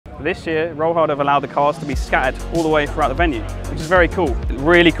this year, RollHard have allowed the cars to be scattered all the way throughout the venue, which is very cool.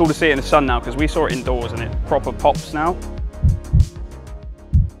 Really cool to see it in the sun now, because we saw it indoors and it proper pops now.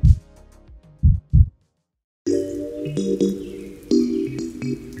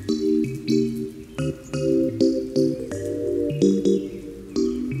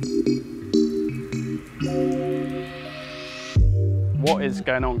 What is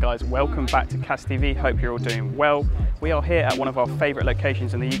going on, guys? Welcome back to CAS TV. Hope you're all doing well. We are here at one of our favourite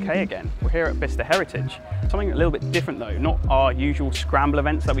locations in the UK again. We're here at Bicester Heritage. Something a little bit different though, not our usual scramble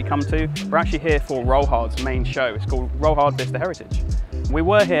events that we come to. We're actually here for RollHard's main show. It's called RollHard Bicester Heritage. We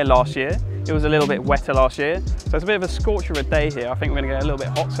were here last year. It was a little bit wetter last year, so it's a bit of a scorcher of a day here. I think we're going to get a little bit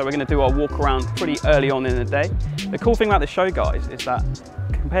hot, so we're going to do our walk around pretty early on in the day. The cool thing about the show, guys, is that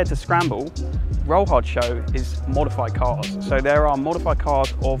compared to Scramble, RollHard show is modified cars. So there are modified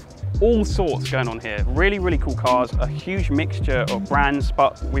cars of all sorts going on here. Really, really cool cars, a huge mixture of brands,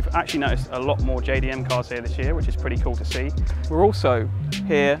 but we've actually noticed a lot more JDM cars here this year, which is pretty cool to see. We're also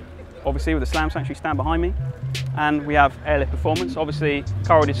here, obviously, with the Slam Sanctuary stand behind me, and we have Airlift Performance. Obviously,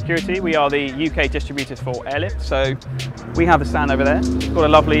 Car Audio Security, we are the UK distributors for Airlift, so we have the stand over there. We've got a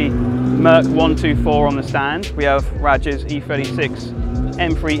lovely Merc 124 on the stand. We have Raj's E36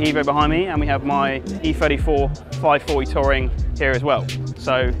 M3 Evo behind me, and we have my E34 540 Touring here as well.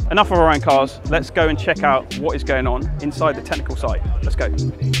 So enough of our own cars, let's go and check out what is going on inside the technical side. Let's go.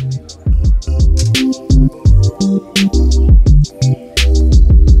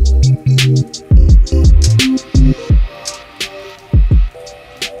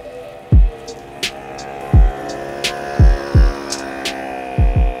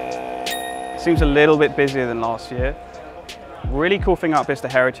 Seems a little bit busier than last year. Really cool thing about Bicester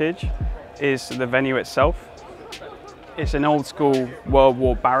Heritage is the venue itself. It's an old school World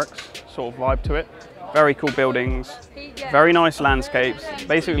War barracks sort of vibe to it. Very cool buildings, very nice landscapes.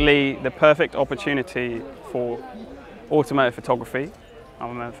 Basically the perfect opportunity for automotive photography.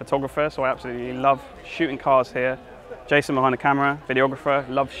 I'm a photographer, so I absolutely love shooting cars here. Jason behind the camera, videographer,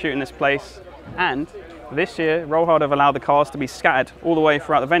 loves shooting this place. And this year, RollHard have allowed the cars to be scattered all the way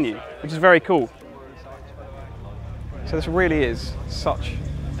throughout the venue, which is very cool. So this really is such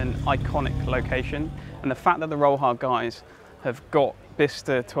an iconic location, and the fact that the RollHard guys have got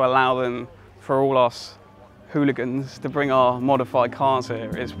Bicester to allow them, for all us hooligans, to bring our modified cars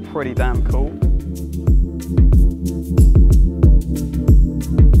here is pretty damn cool.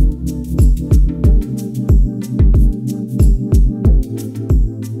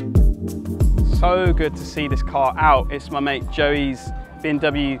 So good to see this car out. It's my mate Joey's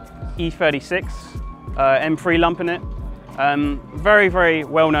BMW E36 M3 lump in it. Very, very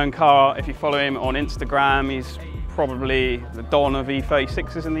well-known car. If you follow him on Instagram, he's probably the don of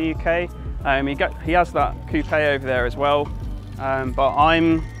E36s in the UK. He has that coupe over there as well. But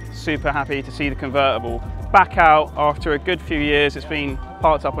I'm super happy to see the convertible back out after a good few years. It's been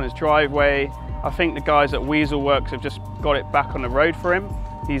parked up on his driveway. I think the guys at Weasel Works have just got it back on the road for him.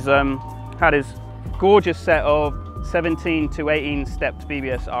 He's had his gorgeous set of 17 to 18 stepped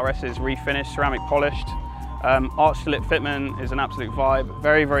BBS RSs refinished, ceramic polished. Arch to lip fitment is an absolute vibe.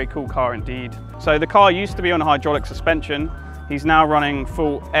 Very, very cool car indeed. So the car used to be on a hydraulic suspension. He's now running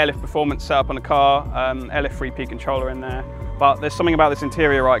full Airlift Performance setup on the car, Airlift 3P controller in there. But there's something about this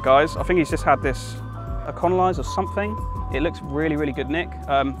interior, right guys? I think he's just had this econolised or something. It looks really, really good nick.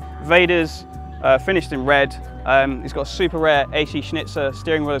 Vader's finished in red. He's got a super rare AC Schnitzer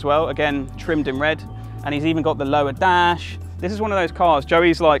steering wheel as well, again trimmed in red, and he's even got the lower dash. This is one of those cars,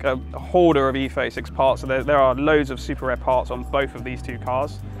 Joey's like a hoarder of E36 parts, so there are loads of super rare parts on both of these two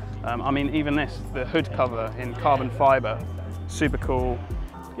cars. I mean, even this, the hood cover in carbon fibre, super cool.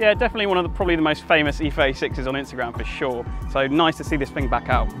 Yeah, definitely one of probably the most famous E36s on Instagram for sure, so nice to see this thing back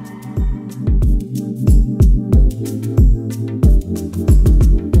out.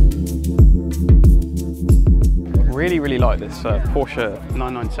 Really, really like this Porsche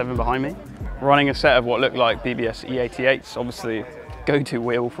 997 behind me. Running a set of what look like BBS E88s, obviously go-to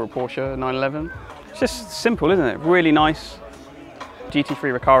wheel for a Porsche 911. It's just simple, isn't it? Really nice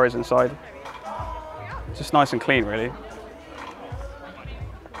GT3 Recaras inside. Just nice and clean, really.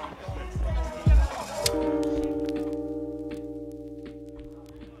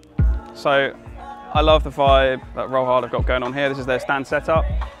 So I love the vibe that RollHard have got going on here. This is their stand setup,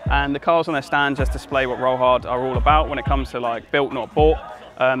 and the cars on their stand just display what RollHard are all about when it comes to like built, not bought.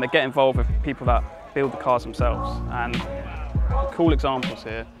 They get involved with people that build the cars themselves, and cool examples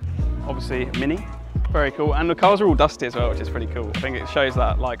here. Obviously Mini, very cool, and the cars are all dusty as well, which is pretty cool. I think it shows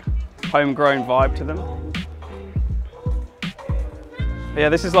that like homegrown vibe to them. But yeah,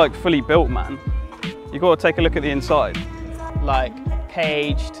 this is like fully built, man. You've got to take a look at the inside. Like,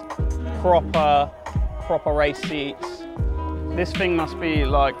 caged, proper race seats. This thing must be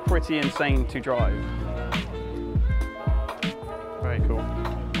like pretty insane to drive. Very cool.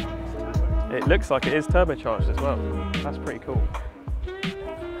 It looks like it is turbocharged as well. That's pretty cool.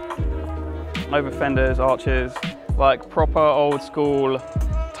 Over fenders, arches, like proper old school,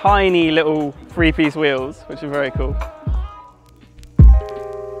 tiny little 3-piece wheels, which are very cool.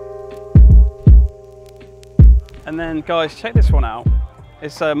 And then guys, check this one out.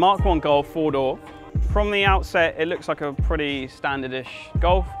 It's a Mark I Golf 4-door. From the outset, it looks like a pretty standardish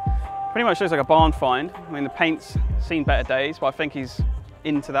Golf. Pretty much looks like a barn find. I mean, the paint's seen better days, but I think he's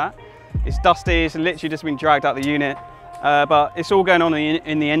into that. It's dusty, it's literally just been dragged out the unit. But it's all going on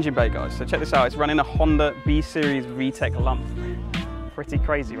in the engine bay, guys. So check this out, it's running a Honda B-Series VTEC lump. Pretty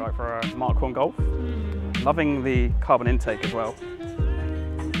crazy, right, for a Mark I Golf. Loving the carbon intake as well.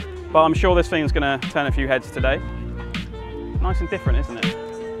 But I'm sure this thing's gonna turn a few heads today. Nice and different, isn't it?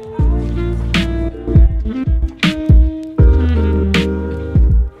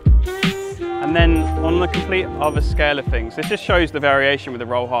 And then on the complete other scale of things, this just shows the variation with the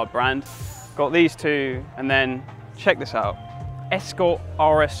RollHard brand. Got these two, and then check this out. Escort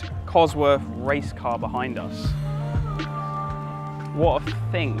RS Cosworth race car behind us. What a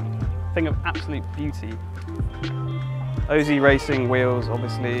thing of absolute beauty. OZ Racing wheels,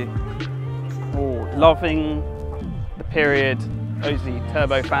 obviously. Oh, loving the period OZ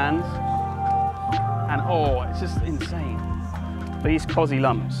turbo fans. And oh, it's just insane. These Cosy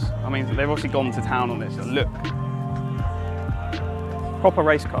lumps, I mean, they've obviously gone to town on this. Look. Proper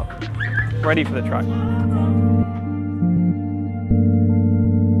race car. Ready for the track.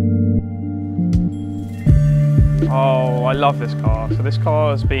 Oh, I love this car. So this car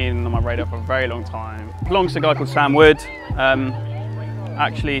has been on my radar for a very long time. It belongs to a guy called Sam Wood.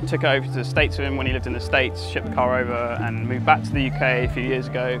 Actually took it over to the States with him when he lived in the States, shipped the car over and moved back to the UK a few years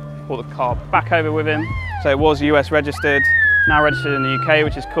ago, brought the car back over with him. So it was US registered, now registered in the UK,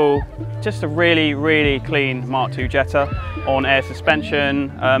 which is cool. Just a really, really clean Mark II Jetta on air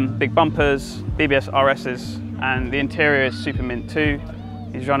suspension, big bumpers, BBS RSs, and the interior is super mint too.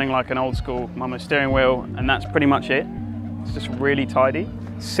 He's running like an old school Mama steering wheel, and that's pretty much it. It's just really tidy,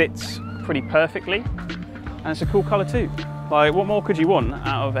 sits pretty perfectly, and it's a cool colour too. Like, what more could you want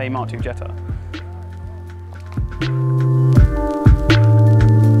out of a Mark II Jetta?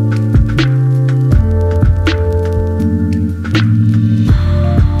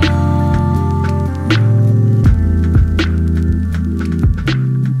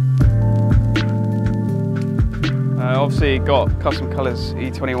 Obviously got custom colours,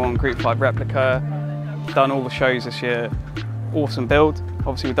 E21 Group 5 replica, done all the shows this year, awesome build.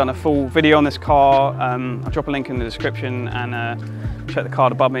 Obviously we've done a full video on this car, I'll drop a link in the description, and check the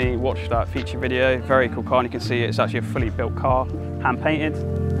card above me, watch that feature video. Very cool car, and you can see it's actually a fully built car, hand painted.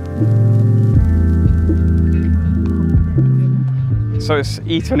 So it's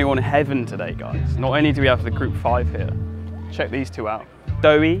E21 heaven today, guys. Not only do we have the Group 5 here, check these two out.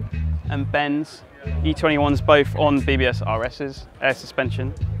 Dowie and Benz E21s, both on BBS RSs, air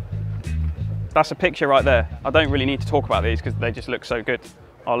suspension. That's a picture right there. I don't really need to talk about these because they just look so good.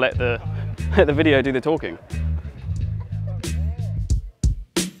 I'll let the video do the talking.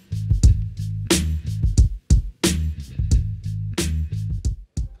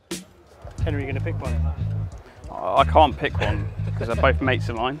 Henry, are you going to pick one? I can't pick one because they're both mates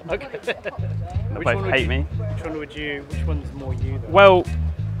of mine. Okay. They both hate me. Which one's more you though? Well,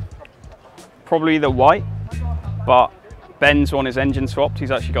 probably the white, but Ben's one is engine swapped.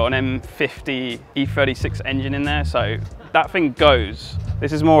 He's actually got an M50 E36 engine in there, so that thing goes.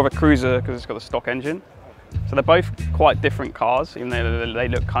 This is more of a cruiser because it's got the stock engine. So they're both quite different cars, even though they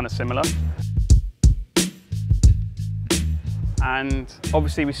look kind of similar. And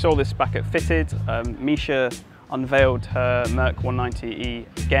obviously we saw this back at Fitted. Misha unveiled her Merc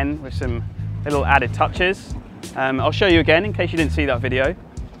 190E again with some little added touches. I'll show you again in case you didn't see that video.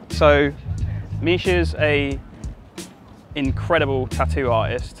 So Misha's a incredible tattoo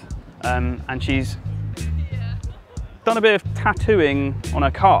artist, and she's done a bit of tattooing on her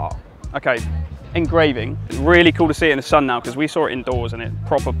car. Okay, engraving. Really cool to see it in the sun now because we saw it indoors and it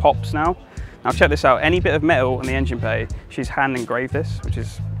proper pops now. Now check this out, any bit of metal in the engine bay, she's hand engraved this, which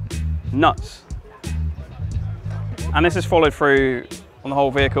is nuts. And this is followed through on the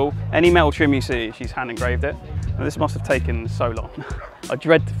whole vehicle. Any metal trim you see, she's hand engraved it. And this must have taken so long. I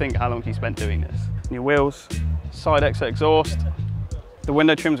dread to think how long she spent doing this. New wheels, side exit exhaust. The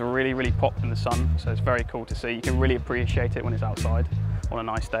window trims are really, really popped in the sun, so it's very cool to see. You can really appreciate it when it's outside on a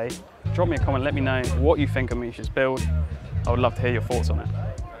nice day. Drop me a comment, let me know what you think of Misha's build. I would love to hear your thoughts on it.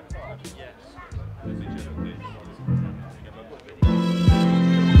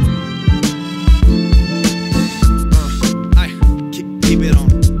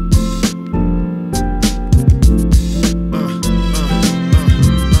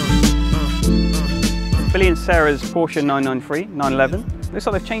 Sarah's Porsche 993, 911. Looks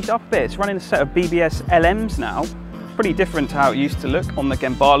like they've changed it up a bit. It's running a set of BBS LMs now. Pretty different to how it used to look on the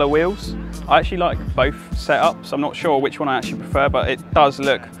Gembala wheels. I actually like both setups. I'm not sure which one I actually prefer, but it does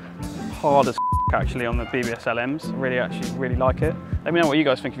look hard as actually on the BBS LMs. Really like it. Let me know what you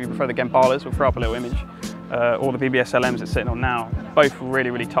guys think if you prefer the Gembalas. We'll throw up a little image. Or the BBS LMs it's sitting on now. Both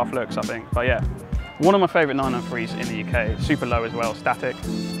really tough looks, I think. But yeah, one of my favourite 993s in the UK. Super low as well, static.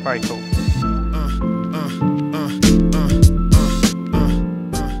 Very cool.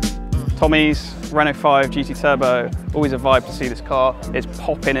 Tommy's Renault 5 GT Turbo. Always a vibe to see this car. It's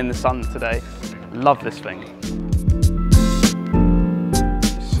popping in the sun today. Love this thing.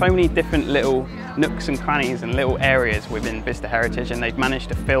 So many different little nooks and crannies and little areas within Bicester Heritage, and they've managed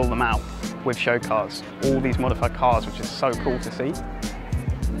to fill them out with show cars. All these modified cars, which is so cool to see.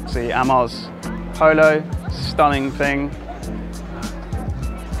 See Amar's Polo, stunning thing.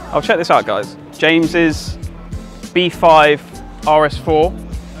 Oh, check this out, guys. James's B5 RS4,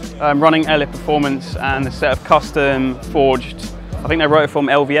 running Elite Performance and a set of custom forged, I think they wrote it from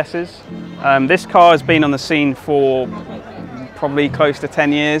LVSs. This car has been on the scene for probably close to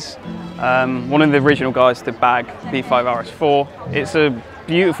 10 years. One of the original guys to bag B5 RS4. It's a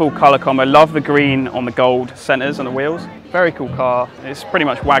beautiful colour combo. Love the green on the gold centres on the wheels. Very cool car. It's pretty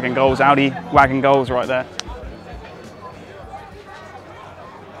much wagon goals, Audi wagon goals right there.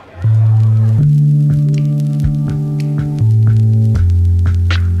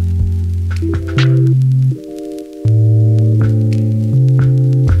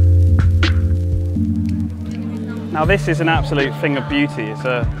 Now this is an absolute thing of beauty. It's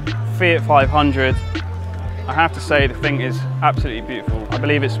a Fiat 500. I have to say the thing is absolutely beautiful. I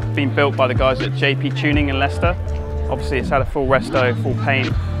believe it's been built by the guys at JP Tuning in Leicester. Obviously it's had a full resto, full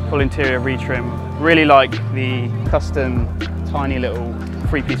paint, full interior retrim. Really like the custom tiny little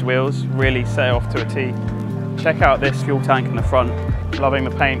 3-piece wheels, really set it off to a T. Check out this fuel tank in the front. Loving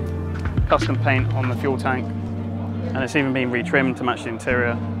the paint, custom paint on the fuel tank. And it's even been retrimmed to match the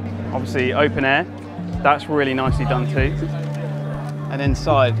interior. Obviously open air, that's really nicely done too. And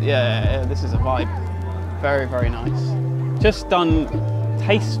inside, yeah, this is a vibe. Very nice. Just done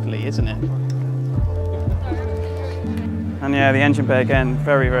tastefully, isn't it? And yeah, the engine bay again,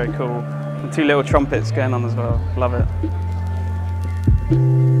 very cool. The 2 little trumpets going on as well, love it.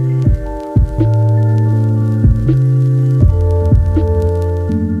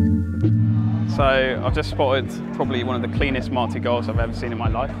 So I've just spotted probably one of the cleanest Marti Golfs I've ever seen in my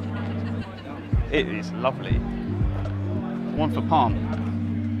life. It is lovely. One for Palm.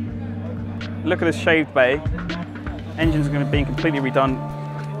 Look at this shaved bay. Engine's going to be completely redone.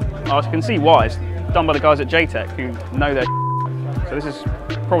 I can see why. It's done by the guys at JTech who know their so this has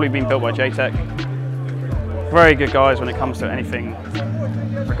probably been built by JTech. Very good guys when it comes to anything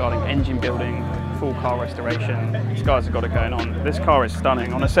regarding engine building, full car restoration. These guys have got it going on. This car is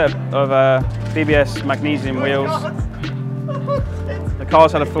stunning. On a set of BBS magnesium wheels. The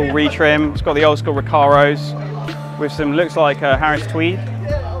car's had a full retrim. It's got the old school Recaros with some, looks like Harris Tweed.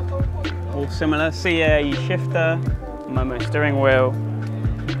 All similar. CAE shifter, Momo steering wheel.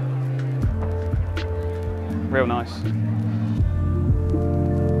 Real nice.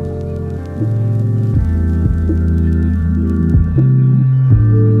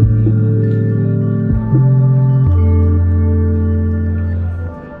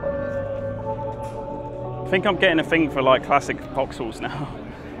 I think I'm getting a thing for like classic Vauxhalls now.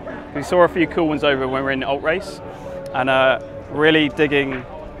 We saw a few cool ones over when we were in the Alt Race, and really digging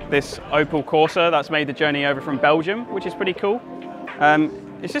this Opel Corsa that's made the journey over from Belgium, which is pretty cool.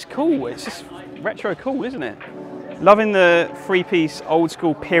 It's just cool. It's just retro cool, isn't it? Loving the 3-piece old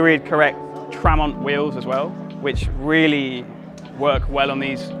school period correct Tramont wheels as well, which really work well on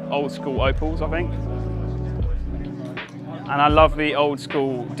these old school Opels, I think. And I love the old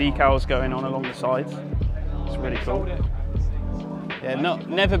school decals going on along the sides. It's really cool. Yeah,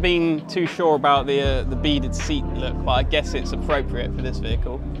 never been too sure about the beaded seat look, but I guess it's appropriate for this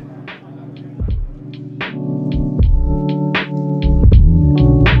vehicle.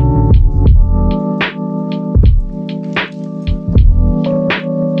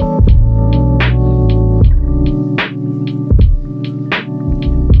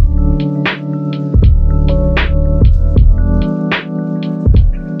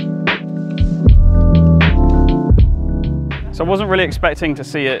 So I wasn't really expecting to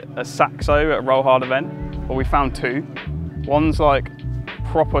see a Saxo at a RollHard event, but we found 2. One's like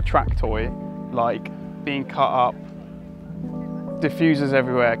proper track toy, like being cut up, diffusers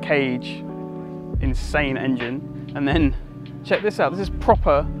everywhere, cage, insane engine. And then check this out, this is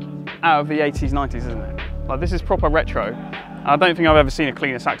proper out of the 80s, 90s, isn't it? Like this is proper retro. I don't think I've ever seen a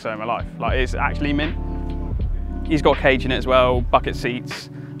cleaner Saxo in my life. Like it's actually mint. He's got a cage in it as well, bucket seats,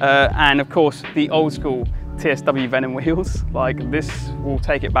 and of course the old school TSW Venom wheels. Like, this will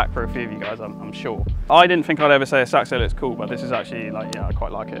take it back for a few of you guys, I'm sure. I didn't think I'd ever say a Saxo looks cool, but this is actually, like, yeah, I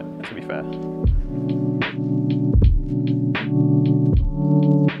quite like it, to be fair.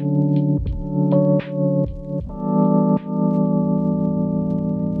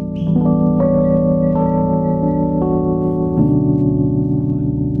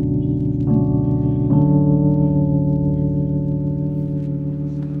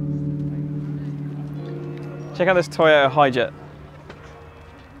 Check out this Toyota Hijet.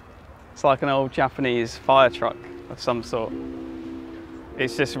 It's like an old Japanese fire truck of some sort.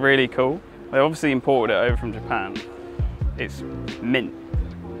 It's just really cool. They obviously imported it over from Japan. It's mint.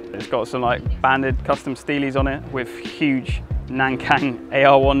 It's got some like banded custom steelies on it with huge Nankang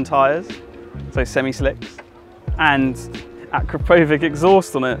AR1 tyres, so semi-slicks, and Akrapovic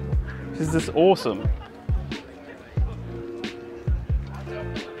exhaust on it, which is just awesome.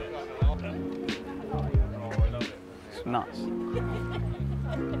 It's nuts.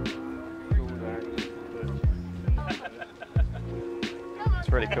 It's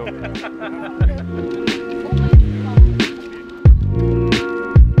really cool.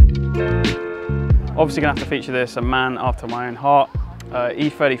 Obviously gonna have to feature this, a man after my own heart,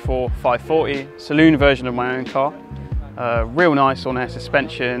 E34 540, saloon version of my own car. Real nice on air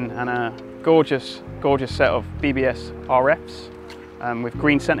suspension and a gorgeous set of BBS RFs with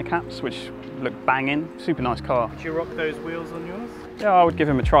green centre caps, which look banging. Super nice car. Did you rock those wheels on yours? Yeah, I would give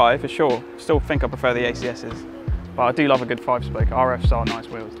him a try for sure. Still think I prefer the ACSs, but I do love a good 5-spoke. RFs are nice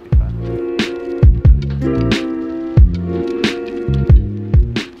wheels, to be fair.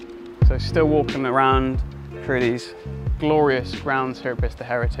 So still walking around through these glorious grounds here at Bicester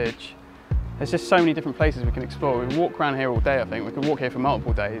Heritage. There's just so many different places we can explore. We can walk around here all day, I think. We could walk here for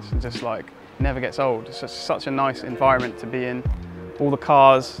multiple days and just like, never gets old. It's just such a nice environment to be in. All the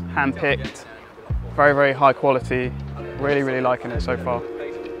cars, hand-picked, very, very high quality. Really, really liking it so far.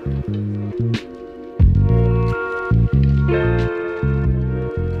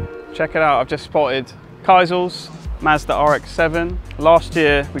 Check it out, I've just spotted Kaisel's Mazda RX-7. Last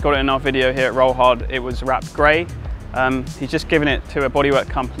year, we got it in our video here at RollHard, it was wrapped grey. He's just given it to a bodywork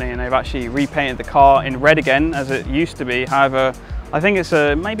company and they've actually repainted the car in red again, as it used to be. However, I think it's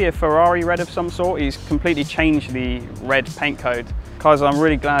maybe a Ferrari red of some sort. He's completely changed the red paint code. Kaisel, I'm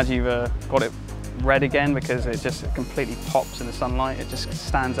really glad you've got it red again, because it just completely pops in the sunlight. It just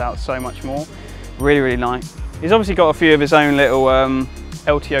stands out so much more. Really, really nice. He's obviously got a few of his own little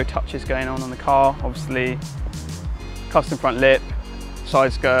LTO touches going on the car. Obviously, custom front lip,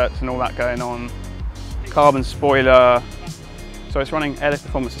 side skirts and all that going on. Carbon spoiler. So it's running airlift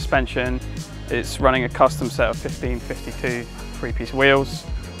performance suspension. It's running a custom set of 1552 three-piece wheels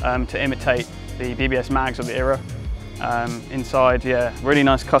to imitate the BBS mags of the era. Inside, yeah, really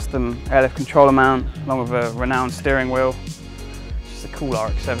nice custom airlift controller mount, along with a renowned steering wheel. Just a cool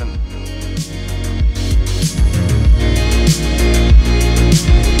RX-7.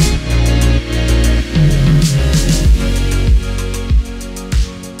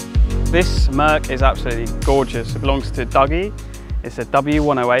 This Merc is absolutely gorgeous. It belongs to Dougie. It's a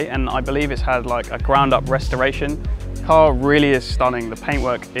W108 and I believe it's had like a ground up restoration. The car really is stunning. The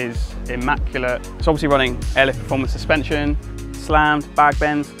paintwork is immaculate. It's obviously running airlift performance suspension, slammed, bag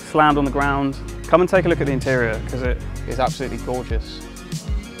bends, slammed on the ground. Come and take a look at the interior because it is absolutely gorgeous.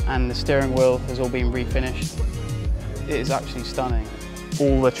 And the steering wheel has all been refinished. It is actually stunning.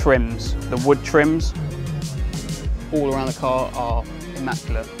 All the trims, the wood trims, all around the car are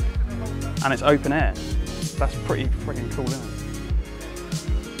immaculate. And it's open air. That's pretty freaking cool, isn't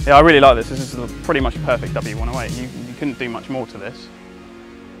it? Yeah, I really like this. This is pretty much a perfect W108. You couldn't do much more to this.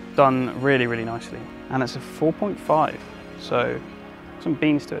 Done really, really nicely. And it's a 4.5, so some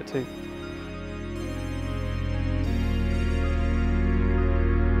beans to it too.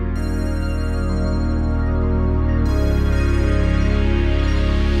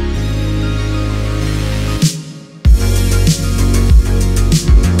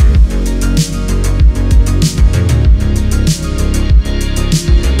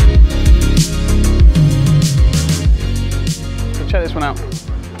 Check this one out.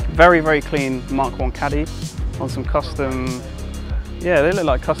 Very, very clean Mark 1 caddy on some custom, yeah, they look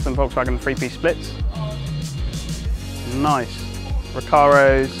like custom Volkswagen 3-piece splits. Nice.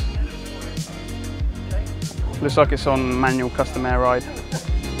 Recaros. Looks like it's on manual custom air ride.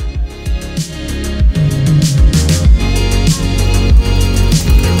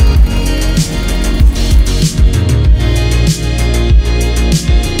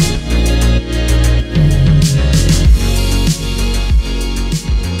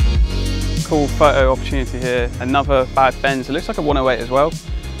 Cool photo opportunity here. Another bad Benz. It looks like a 108 as well.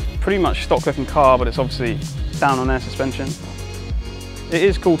 Pretty much stock looking car, but it's obviously down on air suspension. It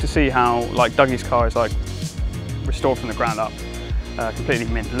is cool to see how like Dougie's car is like restored from the ground up, completely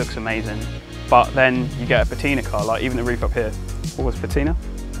mint. It looks amazing. But then you get a patina car, like even the roof up here. What was patina?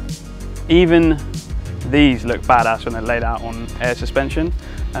 Even these look badass when they're laid out on air suspension.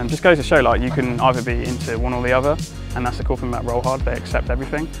 Just goes to show like you can either be into one or the other, and that's the cool thing about RollHard, they accept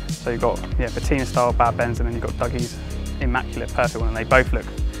everything. So you've got patina style bad Benz, and then you've got Dougie's immaculate perfect one, and they both look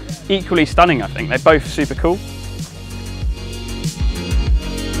equally stunning. I think they're both super cool.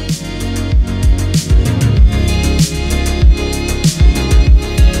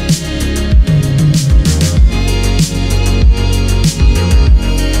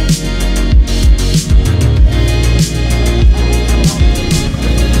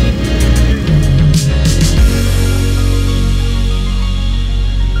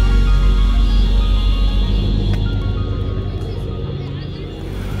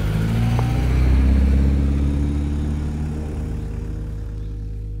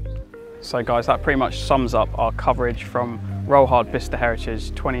 So guys, that pretty much sums up our coverage from RollHard Bicester Heritage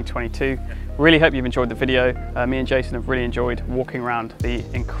 2022. Really hope you've enjoyed the video. Me and Jason have really enjoyed walking around the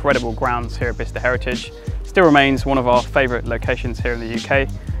incredible grounds here at Bicester Heritage. Still remains one of our favourite locations here in the UK,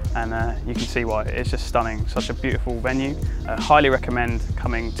 and you can see why. It's just stunning, such a beautiful venue. Highly recommend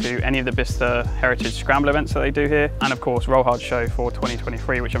coming to any of the Bicester Heritage Scramble events that they do here, and of course RollHard show for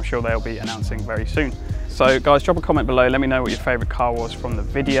 2023, which I'm sure they'll be announcing very soon. So guys, drop a comment below, let me know what your favourite car was from the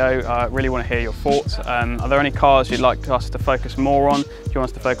video. I really want to hear your thoughts. Are there any cars you'd like us to focus more on? Do you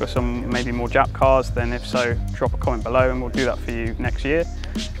want us to focus on maybe more Jap cars? Then if so, drop a comment below and we'll do that for you next year.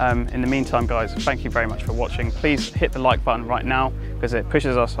 In the meantime guys, thank you very much for watching. Please hit the like button right now because it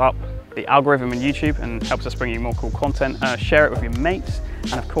pushes us up the algorithm on YouTube and helps us bring you more cool content. Share it with your mates,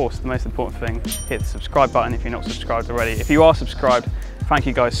 and of course the most important thing, hit the subscribe button if you're not subscribed already. If you are subscribed, thank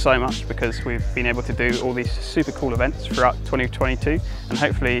you guys so much, because we've been able to do all these super cool events throughout 2022, and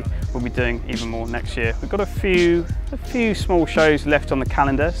hopefully we'll be doing even more next year. We've got a few small shows left on the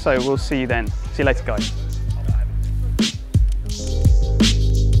calendar, so we'll see you then. See you later guys.